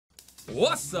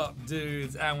What's up,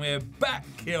 dudes? And we're back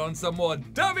here on some more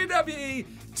WWE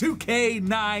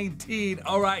 2K19.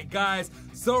 Alright, guys,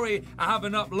 sorry I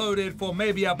haven't uploaded for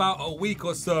maybe about a week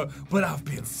or so, but I've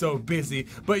been so busy.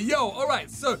 But yo,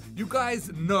 alright, so you guys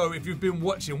know, if you've been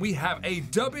watching, we have a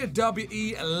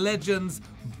WWE Legends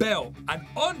belt, and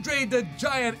Andre the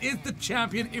Giant is the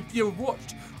champion. If you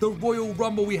watched the Royal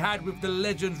Rumble we had with the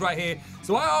Legends right here,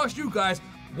 so I asked you guys,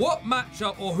 what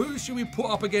matchup or who should we put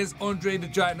up against Andre the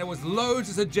Giant? There was loads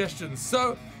of suggestions.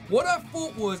 So what I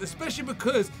thought was, especially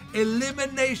because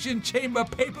Elimination Chamber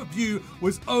pay-per-view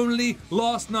was only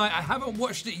last night. I haven't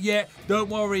watched it yet. Don't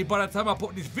worry. By the time I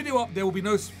put this video up, there will be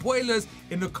no spoilers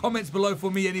in the comments below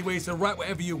for me anyway. So write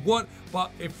whatever you want.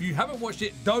 But if you haven't watched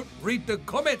it, don't read the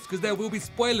comments because there will be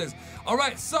spoilers. All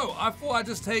right. So I thought I'd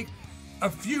just take a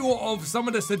few of some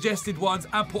of the suggested ones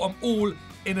and put them all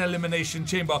in Elimination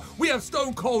Chamber. We have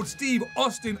Stone Cold Steve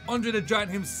Austin, Andre the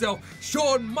Giant himself,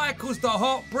 Shawn Michaels, the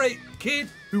Heartbreak Kid,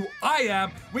 who I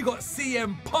am. We got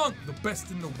CM Punk, the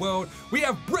best in the world. We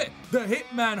have Bret the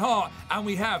Hitman Hart, and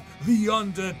we have The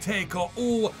Undertaker.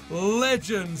 All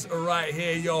legends right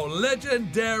here, yo.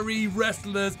 Legendary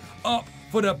wrestlers up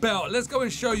for the belt. Let's go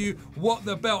and show you what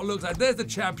the belt looks like. There's the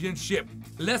championship.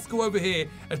 Let's go over here.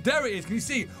 And there it is. Can you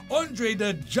see Andre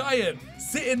the Giant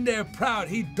sitting there proud?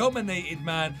 He dominated,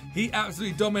 man. He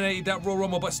absolutely dominated that Royal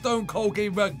Rumble, but Stone Cold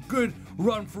gave him a good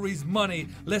run for his money.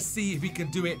 Let's see if he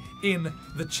can do it in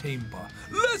the chamber.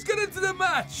 Let's get into the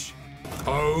match.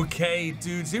 Okay,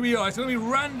 dudes, here we are. It's gonna be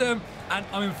random, and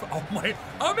I'm in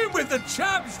with the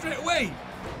champ straight away.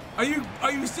 Are you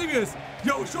serious?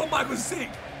 Yo, Shawn Michaels sick.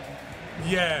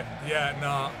 Yeah,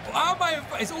 nah. How am I?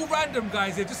 It's all random,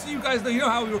 guys. Here, just so you guys know, you know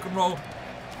how we rock and roll.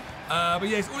 But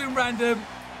yeah, it's all in random.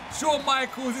 Shawn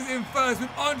Michaels is in first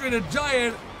with Andre the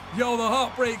Giant. Yo, the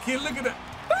Heartbreak Kid. Look at that.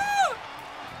 Ah!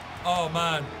 Oh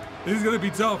man, this is gonna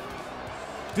be tough.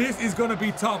 This is gonna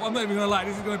be tough. I'm not even gonna lie.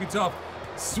 This is gonna be tough.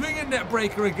 Swinging net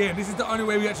breaker again. This is the only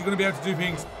way we're actually gonna be able to do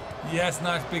things. Yes,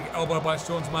 nice big elbow by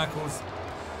Shawn Michaels.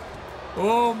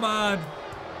 Oh man.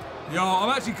 Yo, I'm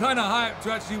actually kind of hyped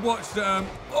to actually watch the,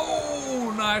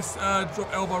 oh, nice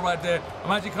drop elbow right there.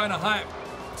 I'm actually kind of hyped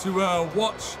to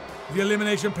watch the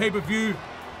Elimination pay-per-view.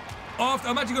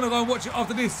 I'm actually going to go and watch it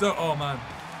after this, so, oh, man.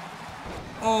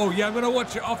 Oh, yeah, I'm going to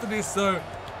watch it after this, so,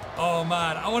 oh,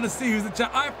 man. I want to see who's the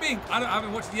champ. I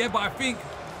haven't watched it yet, but I think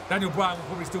Daniel Bryan will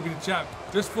probably still be the champ,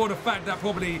 just for the fact that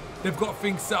probably they've got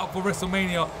things set up for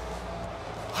WrestleMania.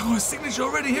 I got a signature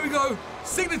already. Here we go.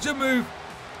 Signature move.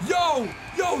 Yo,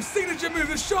 signature move,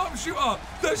 the sharpshooter.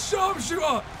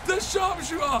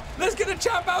 Let's get the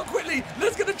champ out quickly.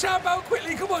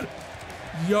 Come on.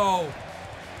 Yo.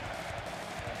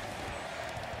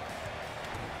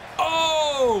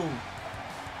 Oh.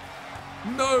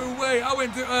 No way. I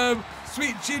went to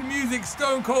Sweet Chin Music,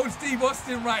 Stone Cold Steve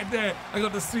Austin right there. I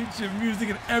got the Sweet Chin Music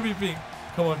and everything.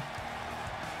 Come on.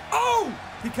 Oh,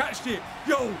 he catched it.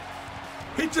 Yo.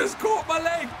 He just caught my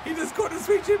leg. He just caught the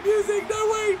Sweet Chin Music. No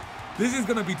way. This is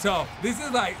going to be tough. This is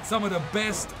like some of the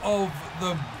best,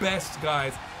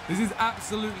 guys. This is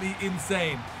absolutely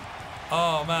insane.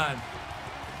 Oh, man.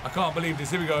 I can't believe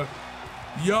this. Here we go.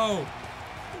 Yo.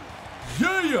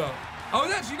 Yeah. I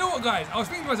was actually, you know what, guys? I was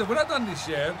thinking to myself, when I done this,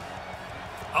 yeah,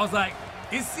 I was like,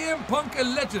 is CM Punk a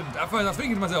legend? At first, I was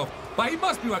thinking to myself, but he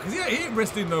must be right, because he ain't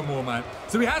wrestling no more, man.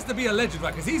 So he has to be a legend,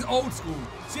 right? Because he's old school.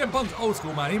 CM Punk's old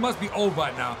school, man. He must be old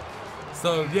right now.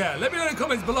 So, yeah, let me know in the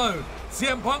comments below.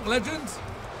 CM Punk, legend?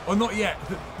 Or not yet?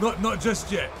 not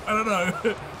just yet. I don't know.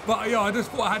 But, yeah, I just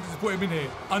thought I had to just put him in here.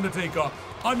 Undertaker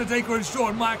and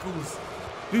Shawn Michaels.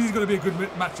 This is going to be a good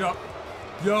matchup.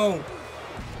 Yo.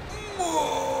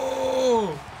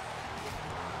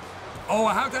 Oh,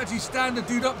 I have to actually stand the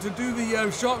dude up to do the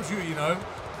sharpshooter, you know.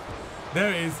 There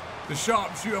it is. The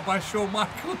sharpshooter by Shawn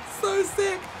Michaels. So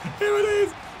sick. Here it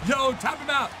is. Yo, tap him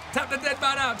out. Tap the dead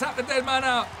man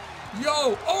out.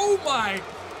 Yo, oh my.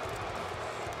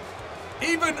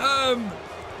 Even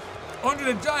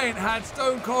Andre the Giant had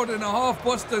Stone Cold and a half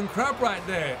Boston Crab right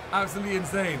there. Absolutely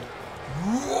insane.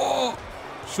 Whoa.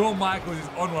 Shawn Michaels is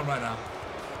on one right now.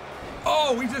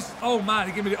 Oh man,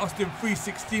 he gave me the Austin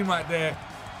 316 right there.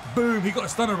 Boom, he got a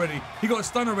stun already. He got a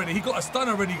stun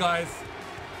already, guys.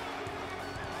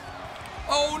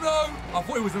 Oh no! I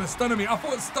thought he was gonna stun me. I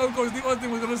thought Stone Cold Steve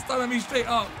Austin was gonna stun me straight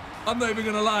up. I'm not even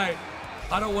gonna lie.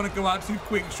 I don't want to go out too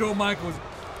quick. Shawn Michaels.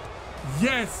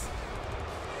 Yes!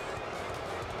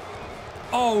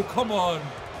 Oh, come on.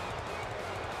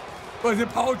 What is it?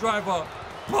 Power driver.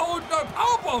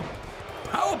 Powerbomb!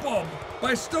 Powerbomb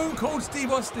by Stone Cold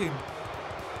Steve Austin.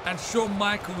 And Shawn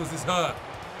Michaels is hurt.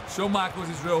 Shawn Michaels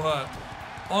is real hurt.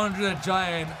 Andre the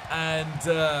Giant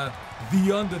and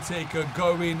The Undertaker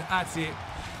going at it.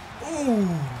 Ooh.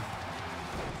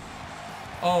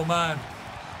 Oh, man.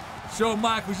 Shawn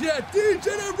Michaels. Yeah,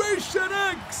 D-Generation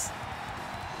X.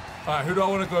 All right, who do I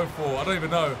want to go for? I don't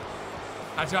even know.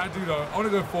 Actually, I do know. I want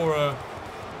to go for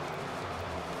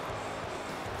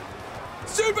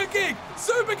Super Kick!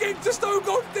 Super Kick to Stone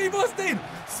Cold Steve Austin!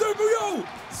 Super Yo!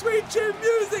 Sweet Chin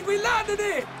Music! We landed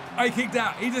it! Oh, he kicked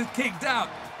out. He just kicked out.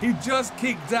 He just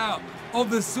kicked out of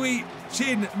the Sweet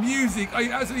Chin Music. Are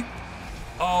you absolutely...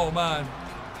 Oh, man.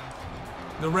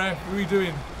 The ref, what are we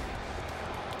doing?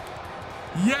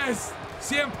 Yes!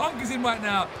 CM Punk is in right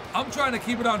now. I'm trying to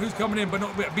keep it on who's coming in, but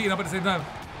not beating up at the same time.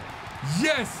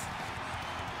 Yes!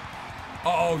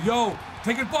 Uh-oh, yo.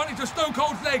 Take advantage of Stone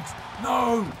Cold's legs.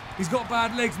 No! He's got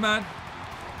bad legs, man.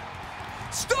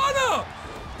 Stunner!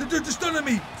 The dude just stunned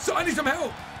me. So I need some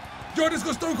help. Jordan's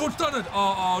got Stone Cold stunned.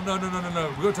 Oh, no.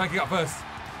 We're going to take it up first.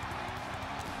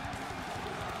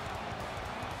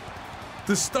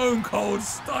 The Stone Cold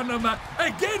Stunner, man.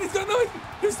 Again, he's got no...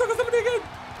 He's stuck on somebody again.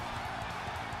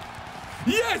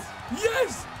 Yes!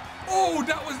 Yes! Oh,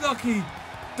 that was lucky.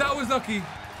 That was lucky.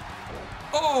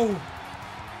 Oh.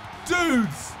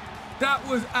 Dudes. That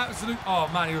was absolute... Oh,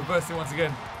 man, he reversed it once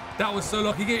again. That was so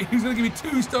lucky. He was going to give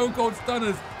me 2 Stone Cold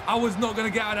Stunners. I was not going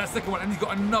to get out of that second one. And he's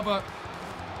got another...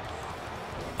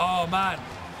 Oh, man.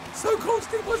 Stone Cold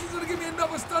Steve Austin's going to give me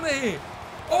another stunner here.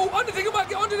 Oh, Undertaker might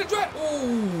get under the dress.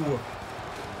 Oh.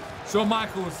 Shawn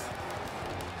Michaels.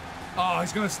 Oh,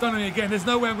 he's going to stun me again. There's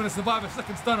no way I'm going to survive a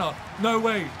second stunner. No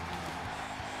way.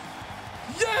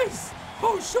 Yes!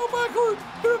 Oh, Shawn Michaels.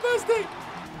 He reversed it.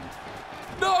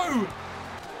 No.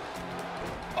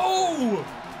 Oh.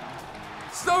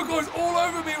 Stone Cold's all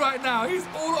over me right now. He's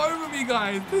all over me,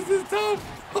 guys. This is tough.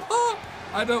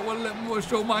 I don't want to let more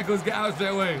Shawn Michaels get out straight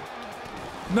away.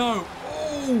 No.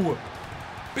 Oh.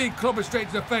 Big clobber straight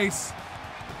to the face.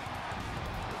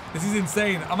 This is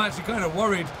insane. I'm actually kind of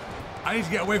worried. I need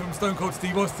to get away from Stone Cold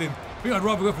Steve Austin. I think I'd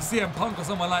rather go for CM Punk or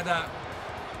someone like that.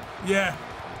 Yeah.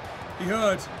 He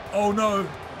heard. Oh, no.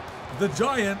 The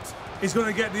Giant is going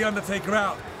to get The Undertaker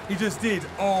out. He just did.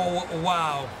 Oh,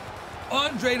 wow.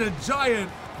 Andre the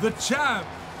Giant, the champ,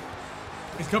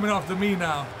 is coming after me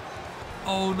now.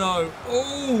 Oh, no.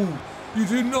 Oh, you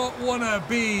do not want to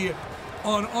be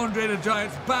on Andre the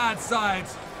Giant's bad side.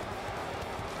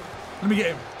 Let me get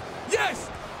him. Yes!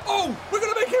 Oh, we're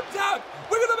going to make him tap.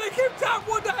 We're going to make him tap.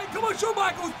 What the heck? Come on, Shawn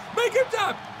Michaels. Make him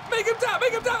tap. Make him tap.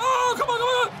 Make him tap. Oh, come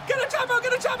on. Get a champ out.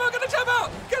 Get a champ out. Get a champ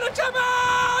out. Get a champ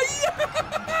out.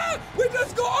 Yeah! We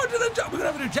just got onto the champ. We're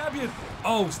going to have a new champion.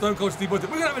 Oh, Stone Cold Steve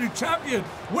Austin. We're going to have a new champion.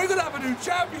 We're going to have a new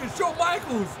champion. Shawn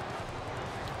Michaels.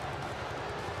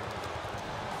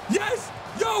 Yes.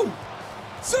 Yo.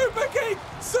 Super kick.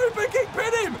 Super kick.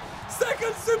 Pin him.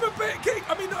 Second super kick.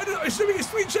 I mean, it should be a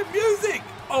Sweet Chin Music.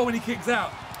 Oh, and he kicks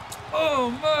out.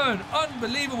 Oh, man.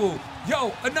 Unbelievable.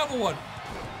 Yo, another one.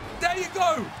 There you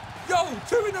go. Yo,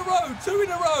 2 in a row. 2 in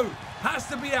a row. Has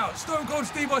to be out. Stone Cold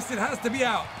Steve Austin has to be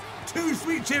out. 2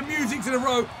 Sweet Chin Musics in a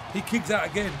row. He kicks out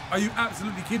again. Are you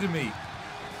absolutely kidding me?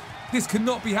 This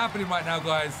cannot be happening right now,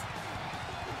 guys.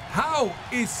 How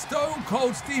is Stone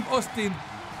Cold Steve Austin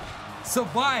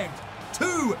survived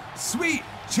 2 Sweet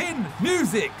Chin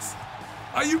Musics?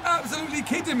 Are you absolutely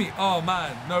kidding me? Oh,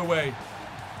 man. No way.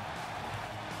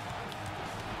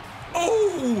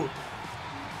 Oh!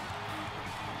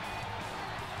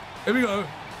 Here we go.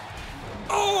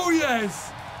 Oh,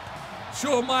 yes!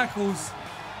 Shawn Michaels.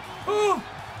 Oh!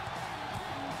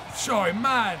 Sorry,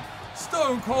 man.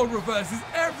 Stone Cold reverses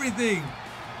everything.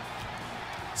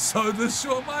 So does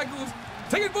Shawn Michaels.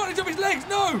 Take advantage of his legs.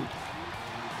 No!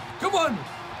 Come on.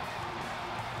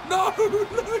 No!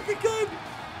 Look again.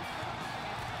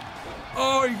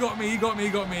 Oh, he got me. He got me. He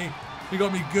got me. He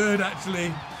got me good,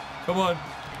 actually. Come on.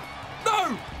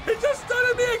 No! He just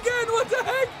stunned me again. What the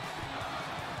heck?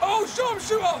 Oh,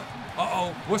 sharpshooter.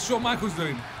 Uh-oh. What's Shawn Michaels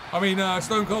doing? I mean,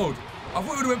 Stone Cold. I thought we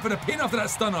would have went for the pin after that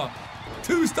stunner.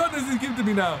 2 stunners he's giving to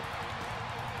me now.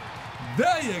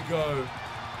 There you go.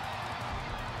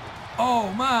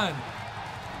 Oh, man.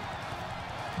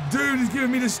 Dude is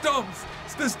giving me the stomps.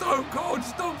 It's the Stone Cold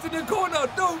stomps in the corner.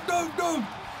 No.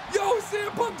 Yo,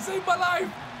 CM Punk saved my life.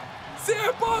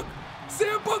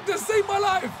 CM Punk just saved my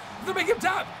life. He's going to make him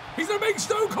tap. He's going to make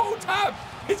Stone Cold tap.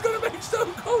 He's going to make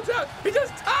Stone Cold tap. He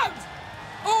just tapped.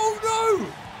 Oh,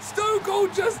 no. Stone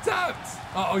Cold just tapped.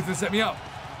 Uh-oh, he's going to set me up.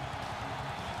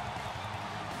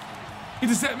 He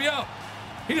just set me up.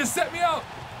 He just set me up.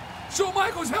 Shawn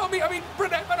Michaels, help me. I mean,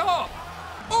 Bret Hart.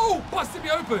 Oh, busted me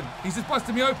open. He's just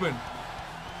busted me open.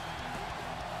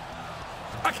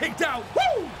 I kicked out.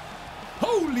 Woo!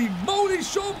 Holy moly,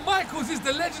 Shawn Michaels is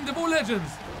the legend of all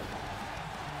legends.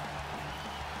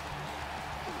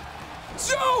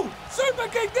 Joe! Super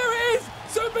kick, there it is!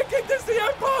 Super kick to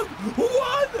CM Punk!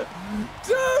 1,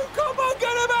 2, come on,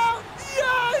 get him out!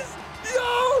 Yes!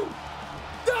 Yo!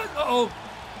 Uh-oh.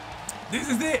 This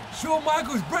is it. Shawn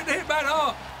Michaels, Bret the Hitman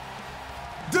Hart.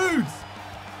 Dudes.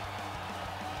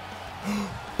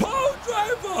 Pole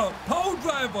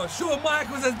driver. Shawn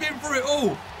Michaels has been through it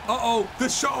all. Uh-oh, the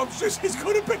sharpshooter. He's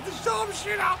going to pick the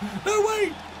sharpshooter. No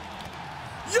way.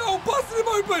 Yo, busted him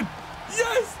open.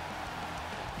 Yes.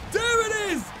 There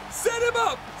it is. Set him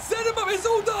up. Set him up. It's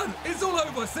all done. It's all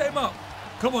over. Set him up.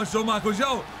 Come on, Shawn Michaels.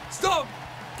 Yo, stop.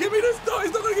 Give me the stop.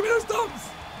 He's not going to give me those stomps.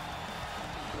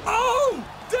 Oh,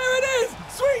 there it is.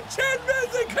 Sweet chin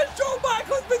music. Can Shawn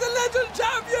Michaels be the legend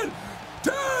champion?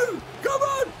 2. Come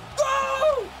on.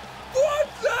 Oh. What?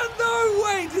 No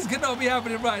way. This cannot be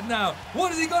happening right now.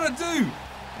 What is he going to do?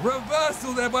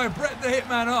 Reversal there by Bret the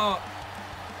Hitman Hart.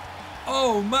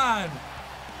 Oh, man.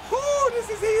 Oh, this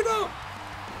is heating up.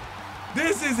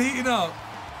 This is heating up.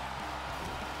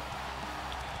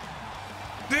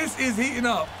 This is heating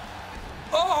up.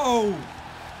 Oh.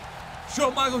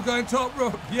 Shawn Michaels going top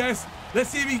rope. Yes. Let's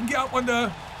see if he can get up on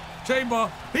the chamber.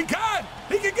 He can.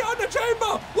 He can get on the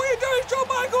chamber. What are you doing, Shawn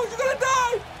Michaels? You're going to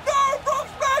die. No, frog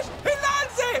smash. He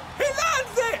lands it. He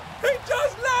lands it. He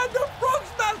just landed the frog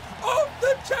smash off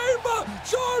the chamber.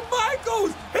 Shawn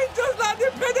Michaels. He just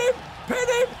landed. Pin him. Pin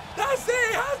him. That's it.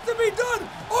 It has to be done.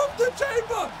 Off the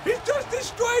chamber. He's just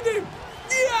destroyed him.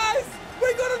 Yes.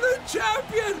 We got a new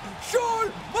champion. Shawn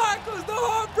Michaels, the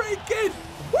Heartbreak Kid.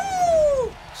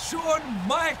 Woo! Shawn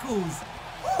Michaels.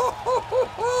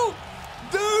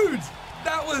 Dude,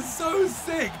 that was so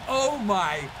sick. Oh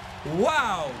my.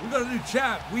 Wow. We got a new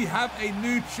champ. We have a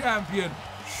new champion.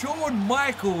 Shawn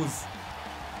Michaels.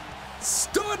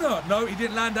 Stunner. No, he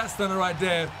didn't land that stunner right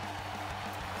there.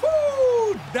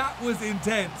 Woo! That was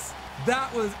intense.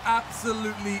 That was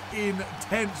absolutely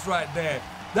intense right there.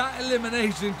 That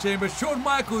elimination chamber. Shawn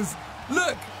Michaels,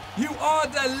 look, you are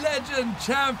the legend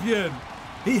champion.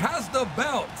 He has the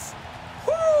belts.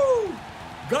 Woo!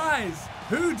 Guys,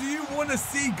 who do you want to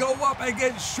see go up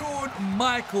against Shawn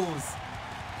Michaels?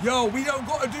 Yo, we don't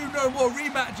got to do no more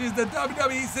rematches. The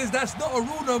WWE says that's not a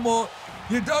rule no more.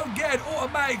 You don't get an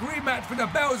automatic rematch for the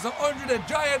belts of Andre the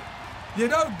Giant. You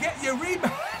don't get your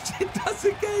rematch. It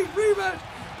doesn't get a rematch.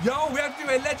 Yo, we have to do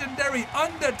a legendary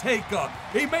Undertaker.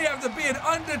 He may have to be an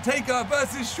Undertaker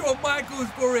versus Shawn Michaels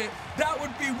for it. That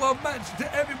would be one match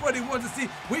that everybody wants to see.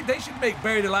 They should make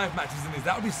Buried Alive matches in this.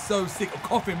 That would be so sick. Or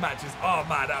coffin matches. Oh,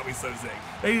 man, that would be so sick.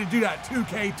 They need to do that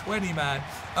 2K20, man.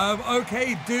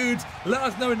 Okay, dudes, let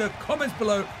us know in the comments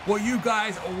below what you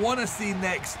guys want to see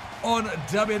next on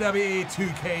WWE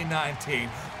 2K19.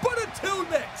 But until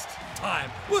next time,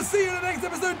 we'll see you in the next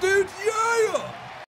episode, dudes. Yeah!